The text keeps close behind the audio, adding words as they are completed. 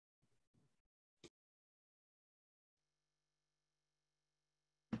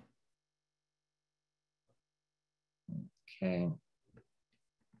Okay.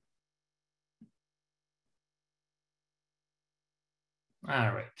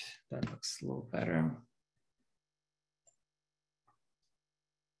 All right, that looks a little better. I'm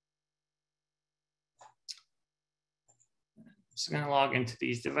just going to log into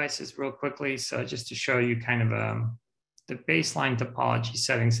these devices real quickly. So just to show you kind of the baseline topology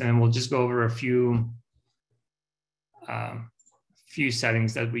settings, and then we'll just go over a few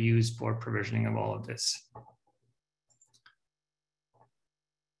settings that we use for provisioning of all of this.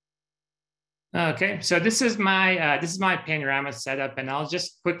 Okay, so this is my panorama setup, and I'll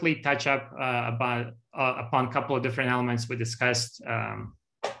just quickly touch up upon a couple of different elements we discussed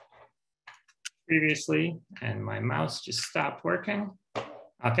previously. And my mouse just stopped working.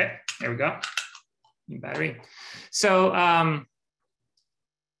 Okay, there we go. New battery. So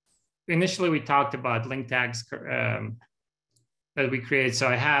initially we talked about link tags that we created. So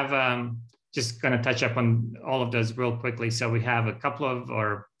I have just going to touch up on all of those real quickly. So we have a couple of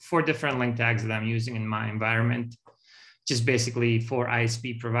or 4 different link tags that I'm using in my environment, just basically for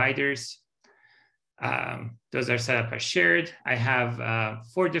ISP providers. Those are set up as shared. I have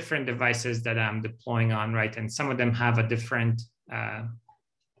 4 different devices that I'm deploying on, right? And some of them have a different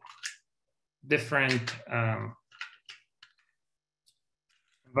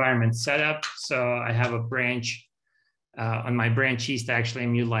environment setup. So I have a branch. On my branch east, actually,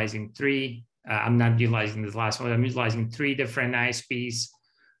 I'm utilizing 3. I'm not utilizing this last one. I'm utilizing 3 different ISPs.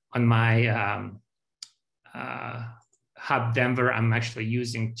 On my hub Denver, I'm actually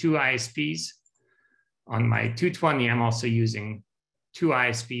using 2 ISPs. On my 220, I'm also using 2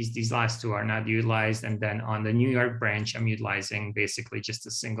 ISPs. These last 2 are not utilized. And then on the New York branch, I'm utilizing basically just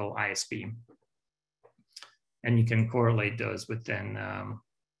a single ISP. And you can correlate those within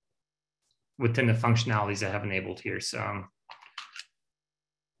the functionalities I have enabled here. So I'm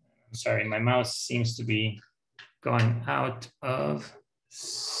sorry, my mouse seems to be going out of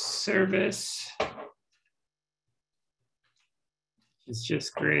service. It's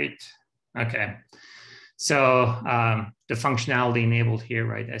just great. Okay. So the functionality enabled here,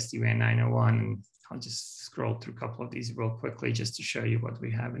 right? SD-WAN 901. And I'll just scroll through a couple of these real quickly just to show you what we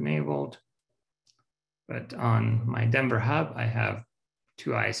have enabled. But on my Denver hub, I have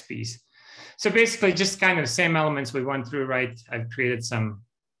 2 ISPs. So basically just kind of the same elements we went through, right? I've created some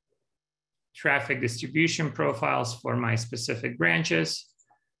traffic distribution profiles for my specific branches,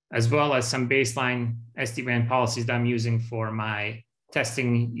 as well as some baseline SD-WAN policies that I'm using for my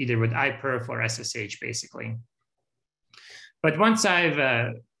testing, either with iPerf or SSH, basically. But once I've,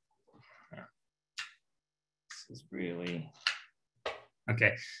 this is really,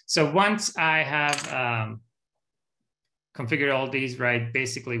 okay. So once I have configured all these, right,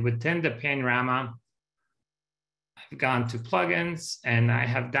 basically within the panorama, I've gone to plugins and I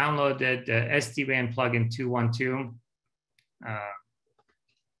have downloaded the SD-WAN plugin 212,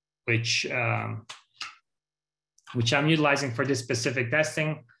 which I'm utilizing for this specific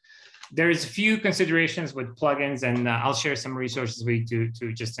testing. There's a few considerations with plugins, and I'll share some resources with you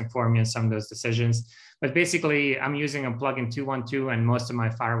to just inform you on some of those decisions. But basically, I'm using a plugin 212, and most of my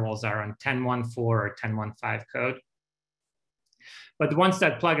firewalls are on 10.1.4 or 10.1.5 code. But once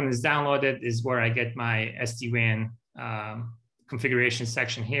that plugin is downloaded is where I get my SD-WAN configuration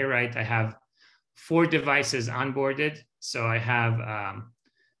section here, right? I have 4 devices onboarded. So I have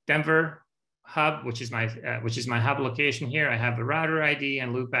Denver hub, which is my hub location here. I have a router ID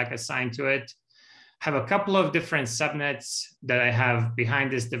and loopback assigned to it. I have a couple of different subnets that I have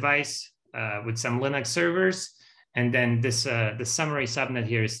behind this device with some Linux servers. And then this the summary subnet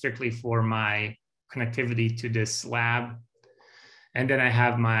here is strictly for my connectivity to this lab. And then I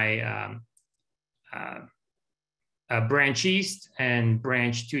have my branch east and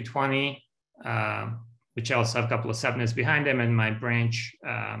branch 220, which also have a couple of subnets behind them, and my branch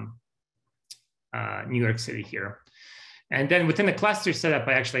New York City here. And then within the cluster setup,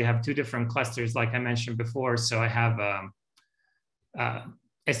 I actually have 2 different clusters, like I mentioned before. So I have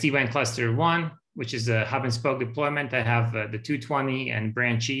SD-WAN cluster 1, which is a hub and spoke deployment. I have the 220 and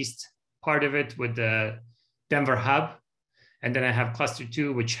branch east part of it with the Denver hub. And then I have cluster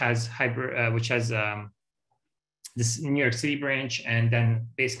 2, which has this New York City branch, and then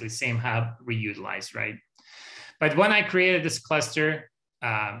basically same hub reutilized, right? But when I created this cluster,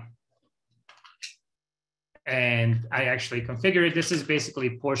 and I actually configured it, this is basically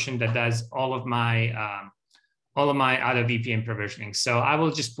a portion that does all of my auto VPN provisioning. So I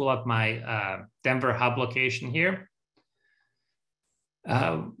will just pull up my Denver hub location here.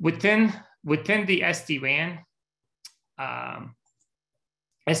 Within the SD-WAN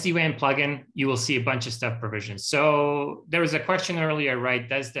plugin, you will see a bunch of stuff provisioned. So there was a question earlier, right?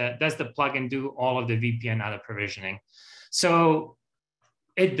 Does the plugin do all of the VPN auto provisioning? So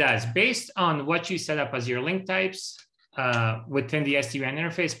it does, based on what you set up as your link types within the SD-WAN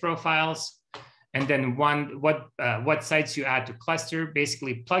interface profiles, and then what sites you add to cluster.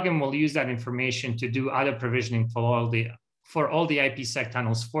 Basically, plugin will use that information to do auto provisioning for all the IPsec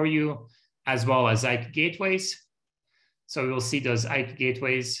tunnels for you, as well as IP gateways. So we will see those IP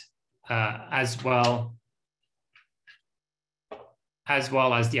gateways as well as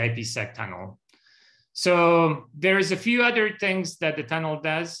the IPsec tunnel. So there's a few other things that the tunnel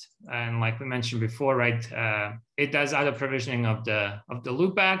does, and like we mentioned before, right? It does auto provisioning of the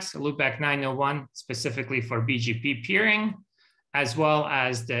loopbacks, loopback 901 specifically for BGP peering, as well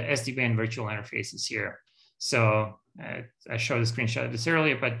as the SD-WAN virtual interfaces here. So I showed a screenshot of this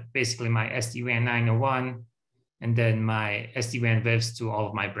earlier, but basically my SD-WAN 901, and then my SD-WAN VIVs to all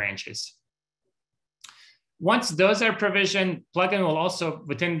of my branches. Once those are provisioned, plugin will also,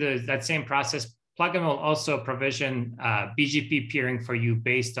 within that same process, plugin will also provision BGP peering for you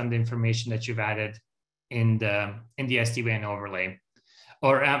based on the information that you've added in the SD-WAN overlay,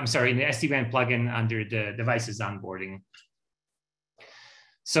 or I'm sorry, in the SD-WAN plugin under the devices onboarding.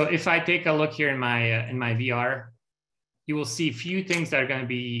 So if I take a look here in my VR, you will see a few things that are going to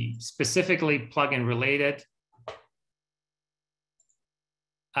be specifically plugin related.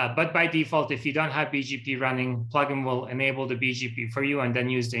 But by default, if you don't have BGP running, plugin will enable the BGP for you and then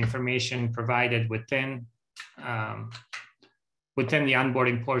use the information provided within the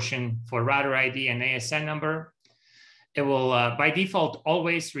onboarding portion for router ID and ASN number. It will, by default,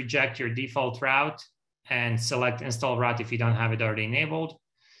 always reject your default route and select install route if you don't have it already enabled.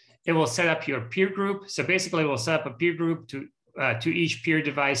 It will set up your peer group. So basically, it will set up a peer group to each peer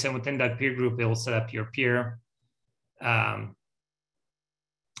device, and within that peer group, it will set up your peer.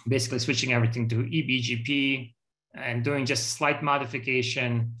 Basically switching everything to eBGP and doing just slight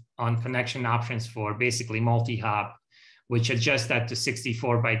modification on connection options for basically multi-hop, which adjusts that to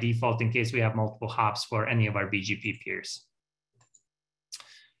 64 by default in case we have multiple hops for any of our BGP peers.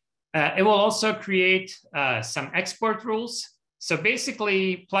 It will also create some export rules. So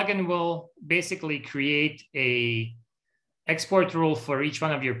basically, plugin will basically create a export rule for each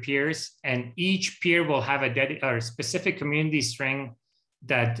one of your peers, and each peer will have a specific community string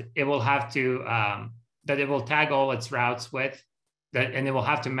that it will have to that it will tag all its routes with, and it will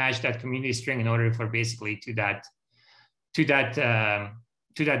have to match that community string in order for basically to that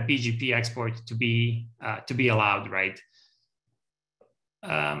BGP export to be allowed, right?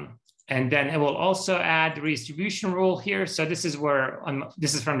 And then it will also add the redistribution rule here. So this is where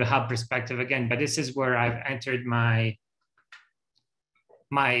this is from the hub perspective again, but this is where I've entered my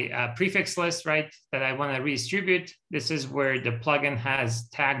prefix list, right, that I want to redistribute. This is where the plugin has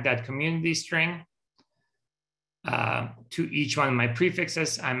tagged that community string to each one of my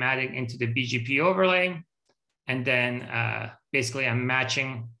prefixes. I'm adding into the BGP overlay, and then basically I'm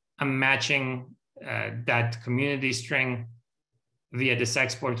matching that community string via this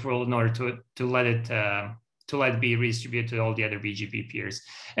export rule in order to let it be redistributed to all the other BGP peers.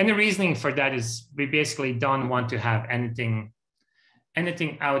 And the reasoning for that is we basically don't want to have anything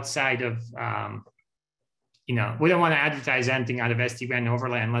outside of, we don't want to advertise anything out of SD-WAN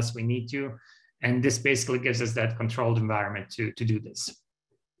overlay unless we need to. And this basically gives us that controlled environment to do this.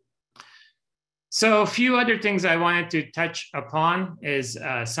 So a few other things I wanted to touch upon is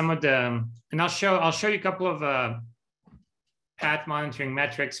some of the, and I'll show you a couple of path monitoring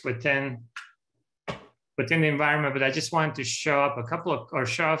metrics within the environment, but I just wanted to show off a couple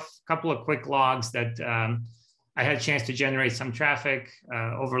of quick logs that I had a chance to generate some traffic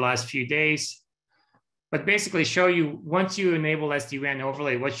over the last few days, but basically show you once you enable SD-WAN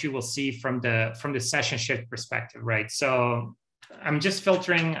overlay, what you will see from the session shift perspective, right? So I'm just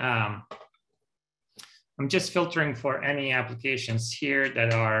filtering for any applications here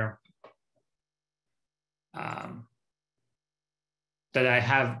that are that I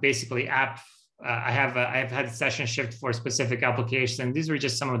have basically I've had a session shift for specific applications, and these were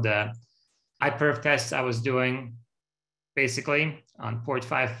just some of the iPerf tests I was doing basically on port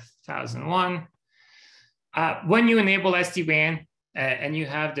 5001. When you enable SD-WAN and you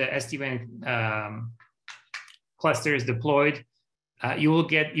have the SD-WAN clusters deployed, you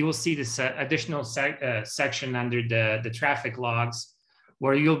will see this additional section under the traffic logs,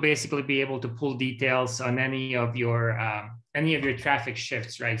 where you'll basically be able to pull details on any of your traffic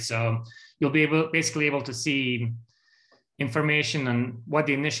shifts, right? So you'll be basically able to see information on what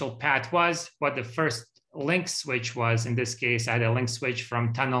the initial path was, what the first link switch was. In this case, I had a link switch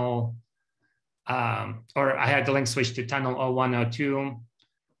from tunnel, or I had the link switch to tunnel 0102,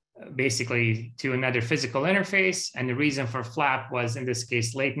 basically to another physical interface. And the reason for flap was, in this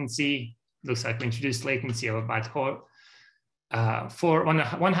case, latency. Looks like we introduced latency of about for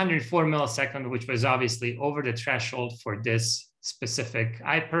 104 millisecond, which was obviously over the threshold for this specific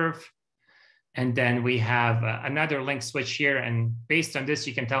iPerf. And then we have another link switch here. And based on this,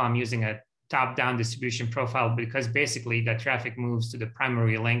 you can tell I'm using a top-down distribution profile because basically the traffic moves to the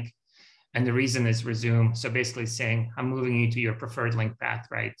primary link and the reason is resume. So basically saying I'm moving you to your preferred link path,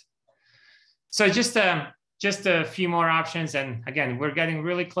 right? So just a few more options. And again, we're getting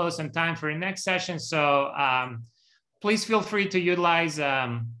really close on time for the next session. So please feel free to utilize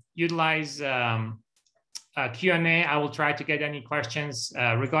Q&A. I will try to get any questions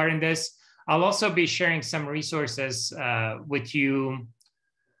regarding this. I'll also be sharing some resources with you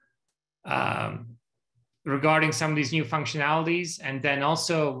regarding some of these new functionalities. And then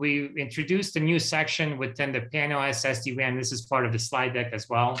also we introduced a new section within the PANOS SD-WAN. This is part of the slide deck as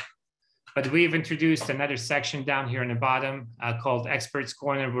well. But we've introduced another section down here on the bottom called Experts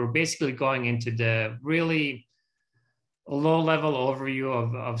Corner. We're basically going into the really low-level overview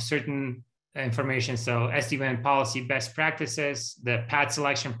of certain information. So SD-WAN policy best practices, the path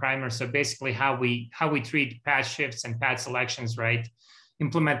selection primer. So basically how we treat path shifts and path selections, right?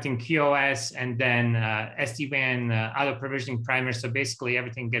 Implementing QoS and then SD-WAN auto provisioning primer. So basically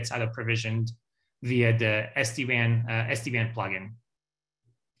everything gets auto provisioned via the SD-WAN plugin.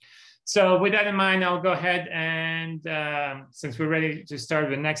 So with that in mind, I'll go ahead and since we're ready to start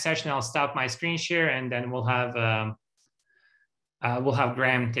the next session, I'll stop my screen share and then we'll have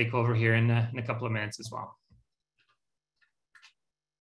Graham take over here in a couple of minutes as well.